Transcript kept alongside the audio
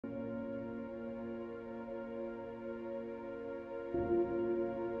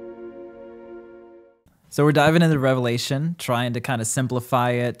So we're diving into Revelation, trying to kind of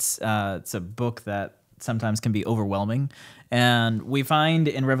simplify it. It's a book that sometimes can be overwhelming. And we find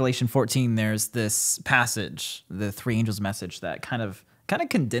in Revelation 14, there's this passage, the three angels' message, that kind of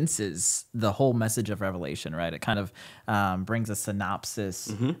condenses the whole message of Revelation, right? It kind of brings a synopsis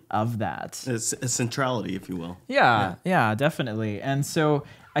of that. It's a centrality, if you will. Yeah, definitely. And so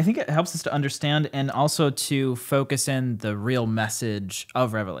I think it helps us to understand and also to focus in the real message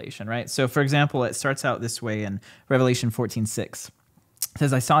of Revelation, right? So, for example, it starts out this way in Revelation 14:6. It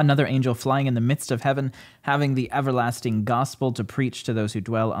says, I saw another angel flying in the midst of heaven, having the everlasting gospel to preach to those who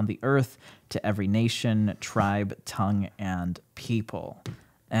dwell on the earth, to every nation, tribe, tongue, and people.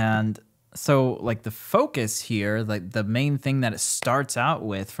 And so, like, the focus here, like the main thing that it starts out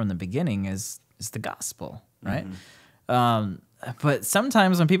with from the beginning is the gospel, right? But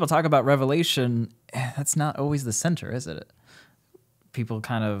sometimes when people talk about Revelation, that's not always the center, is it? People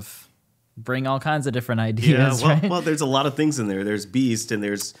kind of bring all kinds of different ideas. Yeah, right? well, there's a lot of things in there. There's beasts and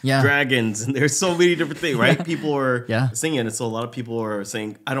there's dragons and there's so many different things, right? People are singing it, so a lot of people are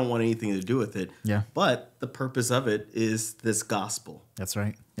saying, I don't want anything to do with it. Yeah. But the purpose of it is this gospel. That's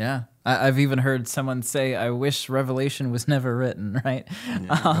right. Yeah. I've even heard someone say, I wish Revelation was never written, right?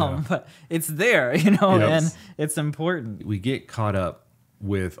 But it's there, and it's important. We get caught up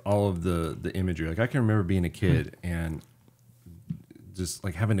with all of the imagery. Like, I can remember being a kid and just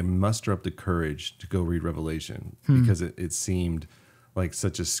like having to muster up the courage to go read Revelation because it seemed like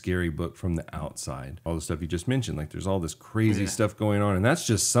such a scary book from the outside. All the stuff you just mentioned, like there's all this crazy stuff going on, and that's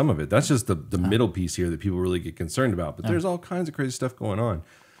just some of it. That's just the middle piece here that people really get concerned about. But there's all kinds of crazy stuff going on.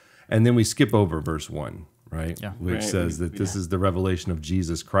 And then we skip over verse 1, right? Yeah. Which says that this is the revelation of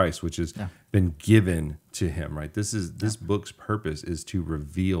Jesus Christ, which has been given to him, right? This book's purpose is to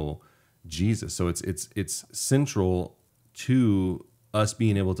reveal Jesus. So it's central to us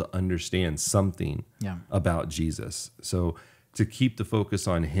being able to understand something about Jesus. So to keep the focus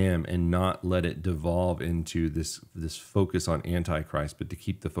on him and not let it devolve into this focus on Antichrist, but to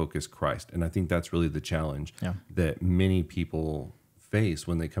keep the focus Christ. And I think that's really the challenge that many people face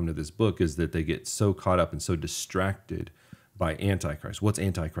when they come to this book, is that they get so caught up and so distracted by Antichrist. What's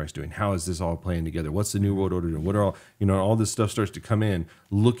Antichrist doing? How is this all playing together? What's the New World Order doing? What are all this stuff starts to come in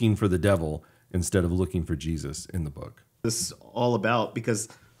looking for the devil instead of looking for Jesus in the book. This is all about, because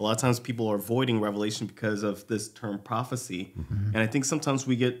a lot of times people are avoiding Revelation because of this term prophecy. And I think sometimes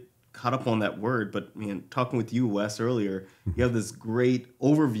we get caught up on that word. But talking with you, Wes, earlier, you have this great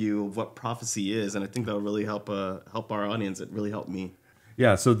overview of what prophecy is. And I think that'll really help our audience. It really helped me.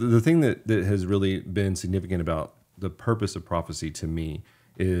 Yeah, so the thing that has really been significant about the purpose of prophecy to me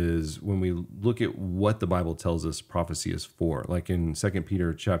is when we look at what the Bible tells us prophecy is for. Like in 2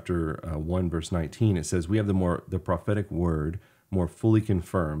 Peter chapter 1, verse 19, it says, we have the prophetic word more fully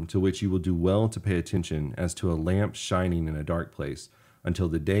confirmed, to which you will do well to pay attention as to a lamp shining in a dark place until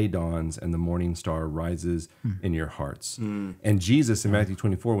the day dawns and the morning star rises in your hearts. And Jesus in Matthew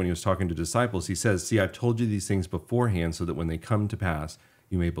 24, when he was talking to disciples, he says, see, I've told you these things beforehand so that when they come to pass,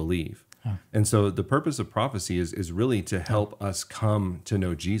 you may believe. And so the purpose of prophecy is really to help us come to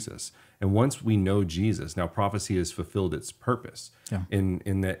know Jesus. And once we know Jesus, now prophecy has fulfilled its purpose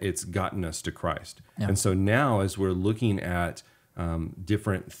in that it's gotten us to Christ. And so now as we're looking at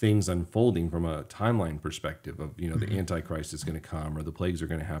different things unfolding from a timeline perspective of, the Antichrist is going to come or the plagues are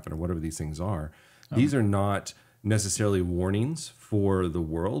going to happen or whatever these things are, these are not necessarily warnings for the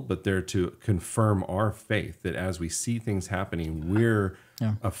world, but they're to confirm our faith that as we see things happening, we're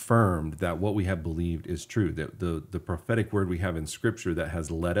affirmed that what we have believed is true, that the prophetic word we have in Scripture that has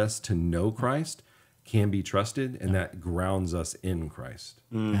led us to know Christ can be trusted, and that grounds us in Christ.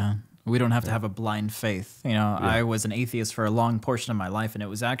 Yeah. We don't have to have a blind faith. I was an atheist for a long portion of my life, and it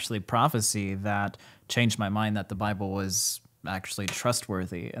was actually prophecy that changed my mind that the Bible was actually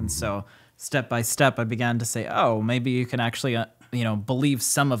trustworthy. And so step by step, I began to say, oh, maybe you can actually, believe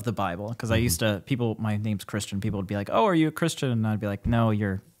some of the Bible. Because I used to, my name's Christian, people would be like, oh, are you a Christian? And I'd be like, no,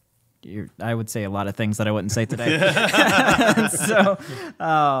 I would say a lot of things that I wouldn't say today. So,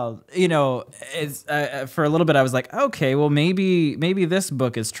 for a little bit I was like, okay, well, maybe this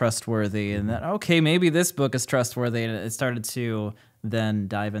book is trustworthy. And then, okay, maybe this book is trustworthy. And it started to then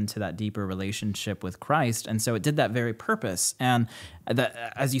dive into that deeper relationship with Christ. And so it did that very purpose. And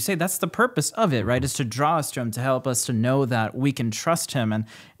that, as you say, that's the purpose of it, right? Is to draw us to him, to help us to know that we can trust him.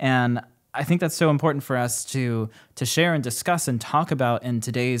 And I think that's so important for us to share and discuss and talk about in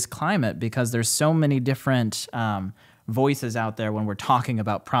today's climate, because there's so many different voices out there when we're talking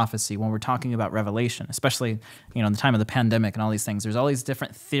about prophecy, when we're talking about Revelation, especially in the time of the pandemic and all these things. There's all these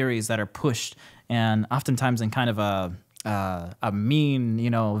different theories that are pushed, and oftentimes in kind of a mean,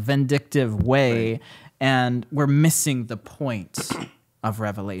 vindictive way. Right. And we're missing the point of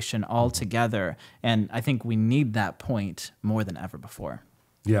Revelation altogether. And I think we need that point more than ever before.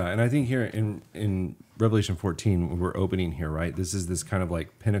 Yeah, and I think here in Revelation 14, when we're opening here, right, this is this kind of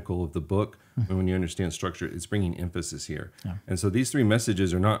like pinnacle of the book. And when you understand structure, it's bringing emphasis here. Yeah. And so these three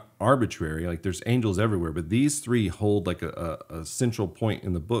messages are not arbitrary. Like there's angels everywhere, but these three hold like a central point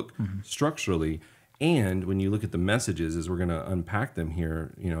in the book structurally. And when you look at the messages, as we're going to unpack them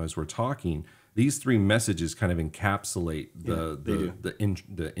here, as we're talking, these three messages kind of encapsulate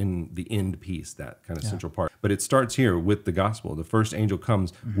the end piece, that kind of central part. But it starts here with the gospel. The first angel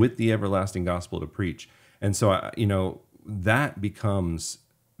comes with the everlasting gospel to preach. And so, that becomes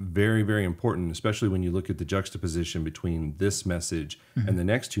very, very important, especially when you look at the juxtaposition between this message and the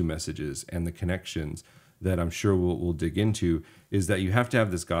next two messages and the connections that I'm sure we'll dig into, is that you have to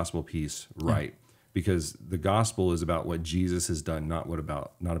have this gospel piece right. Because the gospel is about what Jesus has done, not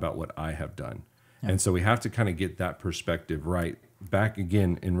about what I have done. Yeah. And so we have to kind of get that perspective right. Back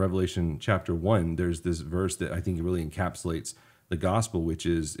again in Revelation chapter 1, there's this verse that I think really encapsulates the gospel, which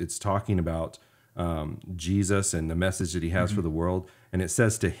is it's talking about Jesus and the message that he has for the world. And it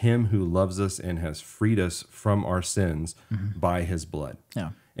says, to him who loves us and has freed us from our sins by his blood. Yeah.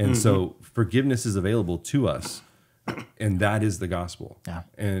 And so forgiveness is available to us, and that is the gospel. Yeah.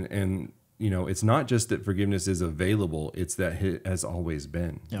 And it's not just that forgiveness is available, it's that it has always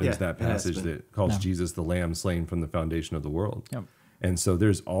been. Yep. There's that passage that calls Jesus the Lamb slain from the foundation of the world. Yep. And so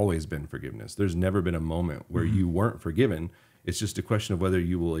there's always been forgiveness. There's never been a moment where you weren't forgiven. It's just a question of whether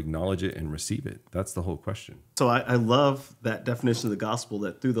you will acknowledge it and receive it. That's the whole question. So I love that definition of the gospel,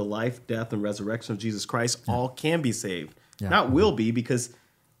 that through the life, death, and resurrection of Jesus Christ, all can be saved. Yeah. Not will be, because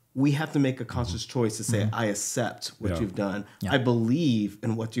we have to make a conscious choice to say, I accept what you've done. Yeah. I believe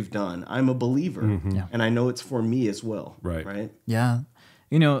in what you've done. I'm a believer, and I know it's for me as well. Right? Yeah.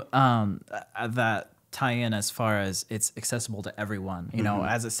 That tie in as far as it's accessible to everyone,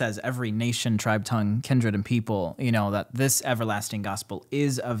 as it says, every nation, tribe, tongue, kindred, and people, that this everlasting gospel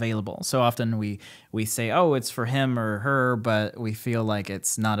is available. So often we say, oh, it's for him or her, but we feel like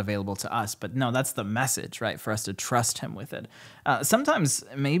it's not available to us. But no, that's the message, right? For us to trust him with it. Sometimes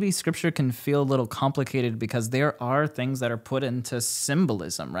maybe scripture can feel a little complicated because there are things that are put into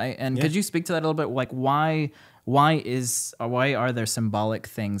symbolism, right? And could you speak to that a little bit? Like why are there symbolic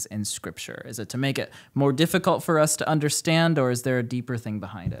things in scripture? Is it to make it more difficult for us to understand, or is there a deeper thing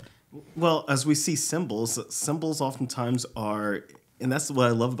behind it? Well, as we see symbols oftentimes are, and that's what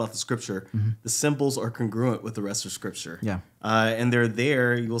I love about the scripture, the symbols are congruent with the rest of scripture. Yeah. And they're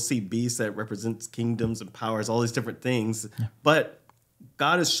there. You'll see beasts that represents kingdoms and powers, all these different things. Yeah. But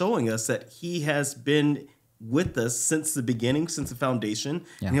God is showing us that he has been with us since the beginning, since the foundation,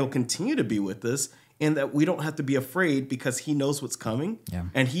 and he'll continue to be with us. And that we don't have to be afraid because he knows what's coming. Yeah.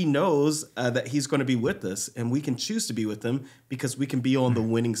 And he knows that he's going to be with us. And we can choose to be with him because we can be on the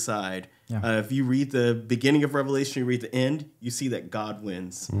winning side. Yeah. If you read the beginning of Revelation, you read the end, you see that God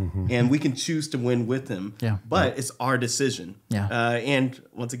wins. And we can choose to win with him. Yeah. But it's our decision. Yeah. And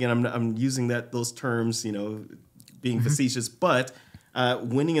once again, I'm using those terms, being facetious. But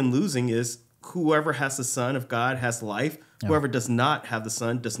winning and losing is whoever has the Son of God has life. Yeah. Whoever does not have the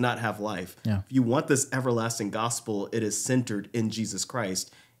Son does not have life. Yeah. If you want this everlasting gospel, it is centered in Jesus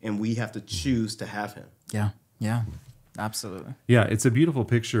Christ, and we have to choose to have him. Yeah, absolutely. Yeah, it's a beautiful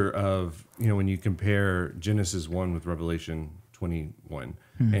picture of, when you compare Genesis 1 with Revelation 21,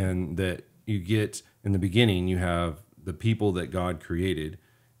 and that you get, in the beginning, you have the people that God created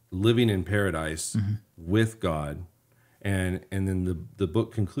living in paradise with God. And then the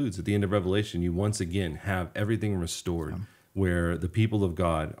book concludes at the end of Revelation, you once again have everything restored where the people of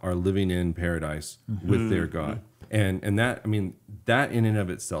God are living in paradise with their God. And that, that in and of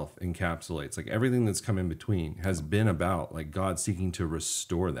itself encapsulates, like, everything that's come in between has been about, like, God seeking to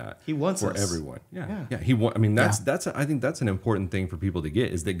restore that. He wants for us. Everyone. Yeah. I think that's an important thing for people to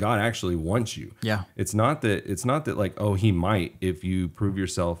get, is that God actually wants you. Yeah. It's not that like, oh, he might, if you prove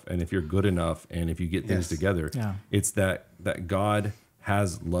yourself and if you're good enough and if you get things together. Yeah. It's that God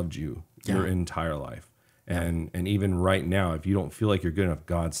has loved you your entire life. And even right now, if you don't feel like you're good enough,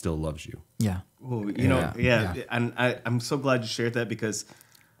 God still loves you. Yeah. Well, and I'm so glad you shared that, because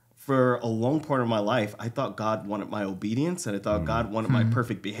for a long part of my life, I thought God wanted my obedience, and I thought God wanted my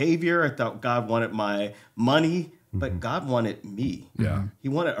perfect behavior. I thought God wanted my money, but God wanted me. Yeah. He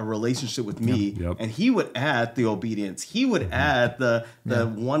wanted a relationship with me, and he would add the obedience. He would add the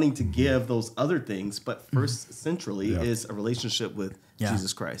wanting to give those other things, but first centrally is a relationship with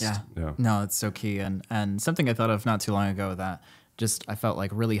Jesus Christ. Yeah. No, it's so key. And something I thought of not too long ago that just I felt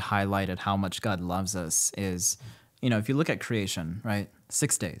like really highlighted how much God loves us is, if you look at creation, right?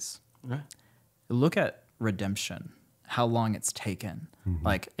 6 days. Right. Look at redemption, how long it's taken.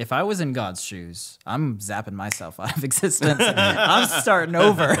 Like, if I was in God's shoes, I'm zapping myself out of existence. I'm starting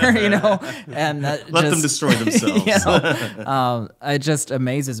over, and that Let them destroy themselves. It just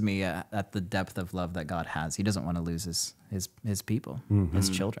amazes me at the depth of love that God has. He doesn't want to lose his people, his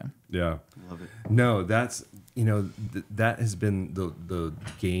children. Yeah. Love it. No, that's, that has been the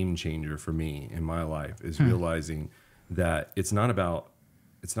game changer for me in my life, is realizing that it's not about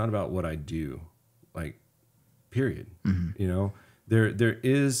what I do, like, period. There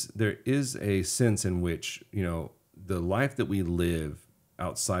is a sense in which, the life that we live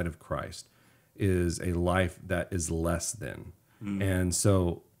outside of Christ is a life that is less than. And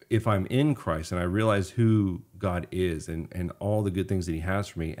so if I'm in Christ and I realize who God is and all the good things that he has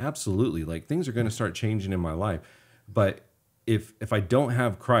for me, absolutely, like, things are going to start changing in my life. But if I don't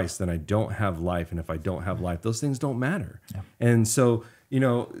have Christ, then I don't have life. And if I don't have life, those things don't matter. Yeah. And so,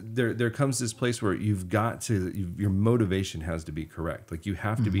 there comes this place where your motivation has to be correct. Like, you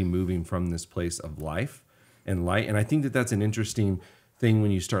have to be moving from this place of life and light. And I think that that's an interesting thing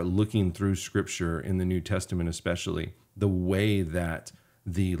when you start looking through Scripture in the New Testament, especially the way that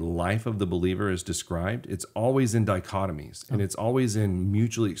the life of the believer is described. It's always in dichotomies, and it's always in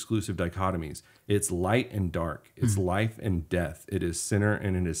mutually exclusive dichotomies. It's light and dark. It's life and death. It is sinner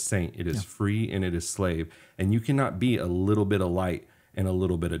and it is saint. It is free and it is slave. And you cannot be a little bit of light and a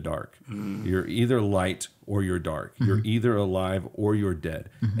little bit of dark. You're either light or you're dark. You're either alive or you're dead.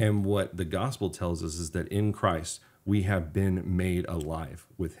 And what the gospel tells us is that in Christ, we have been made alive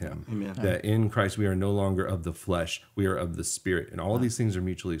with him. Amen. That in Christ, we are no longer of the flesh, we are of the spirit. And all these things are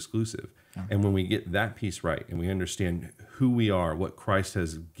mutually exclusive. And when we get that piece right, and we understand who we are, what Christ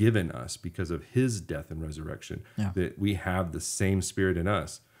has given us because of his death and resurrection, that we have the same spirit in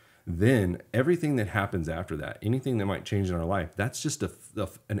us, then everything that happens after that, anything that might change in our life, that's just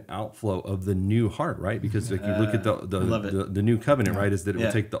an outflow of the new heart, right? Because like, you look at the new covenant, right, is that it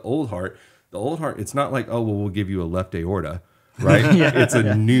will take the old heart. The old heart, it's not like, oh, well, we'll give you a left aorta, right? It's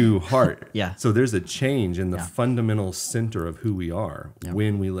a new heart. Yeah. So there's a change in the fundamental center of who we are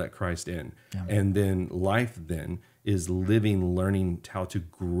when we let Christ in. And then life then is living, learning how to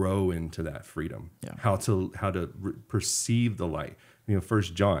grow into that freedom, how to perceive the light. 1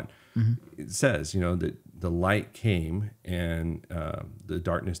 John, it says, that the light came and the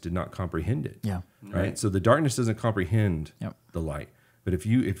darkness did not comprehend it. Yeah. Right. So the darkness doesn't comprehend the light. But if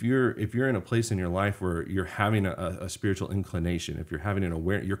you're in a place in your life where you're having a spiritual inclination, if you're having an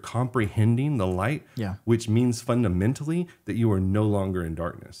awareness, you're comprehending the light, which means fundamentally that you are no longer in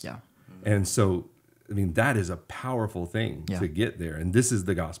darkness. Yeah. And so, that is a powerful thing to get there. And this is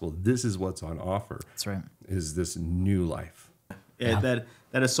the gospel. This is what's on offer. That's right. Is this new life. That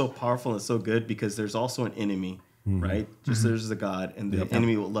is so powerful and so good, because there's also an enemy, right? Just there's a God, and the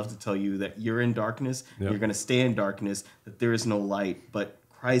enemy would love to tell you that you're in darkness, you're going to stay in darkness, that there is no light, but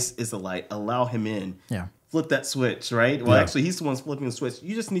Christ is the light. Allow him in. Yeah. Flip that switch, right? Well, actually, he's the one flipping the switch.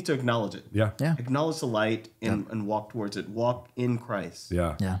 You just need to acknowledge it. Yeah. Acknowledge the light and walk towards it. Walk in Christ.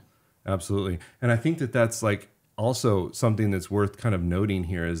 Yeah. Yeah. Absolutely. And I think that that's like also something that's worth kind of noting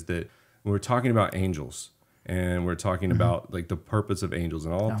here, is that when we're talking about angels, and we're talking about like the purpose of angels,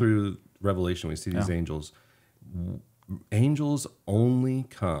 and all through Revelation, we see these angels. Angels only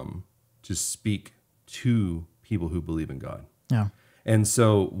come to speak to people who believe in God. Yeah. And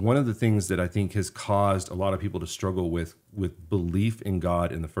so one of the things that I think has caused a lot of people to struggle with belief in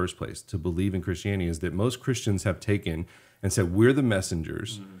God in the first place, to believe in Christianity, is that most Christians have taken and said, we're the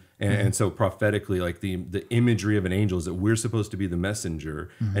messengers. And so prophetically, like the imagery of an angel is that we're supposed to be the messenger.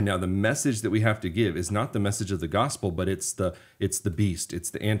 And now the message that we have to give is not the message of the gospel, but it's the beast, it's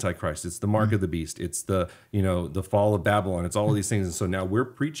the Antichrist, it's the mark of the beast, it's the fall of Babylon, it's all of these things. And so now we're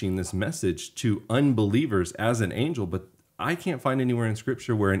preaching this message to unbelievers as an angel, but I can't find anywhere in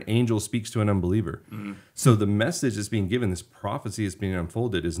Scripture where an angel speaks to an unbeliever. So the message that's being given, this prophecy that's being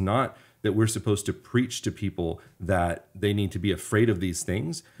unfolded, is not that we're supposed to preach to people that they need to be afraid of these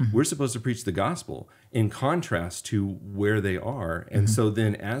things. We're supposed to preach the gospel in contrast to where they are. And so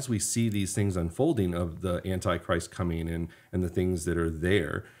then as we see these things unfolding of the Antichrist coming and the things that are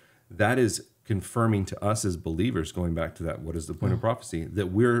there, that is confirming to us as believers, going back to that, what is the point of prophecy,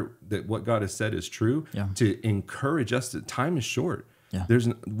 that what God has said is true, to encourage us that time is short. Yeah.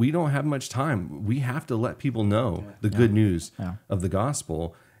 We don't have much time. We have to let people know the good news of the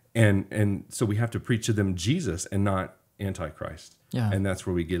gospel. And so we have to preach to them Jesus and not Antichrist. Yeah. And that's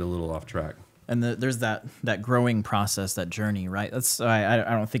where we get a little off track. And there's that growing process, that journey, right? That's I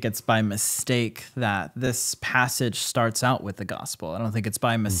don't think it's by mistake that this passage starts out with the gospel. I don't think it's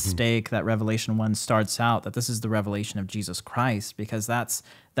by mistake that Revelation 1 starts out that this is the revelation of Jesus Christ, because that's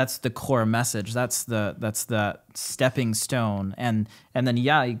the core message. That's the stepping stone. And then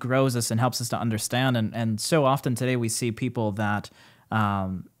he grows us and helps us to understand. And so often today we see people that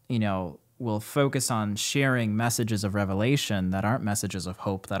will focus on sharing messages of revelation that aren't messages of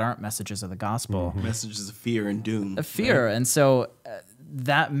hope, that aren't messages of the gospel. Messages of fear and doom. Of fear. Right? And so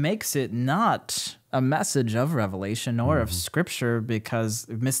that makes it not a message of revelation or of scripture, because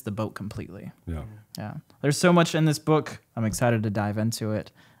we've missed the boat completely. Yeah. There's so much in this book. I'm excited to dive into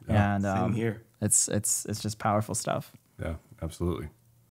it. Yeah, and same here. It's just powerful stuff. Yeah, absolutely.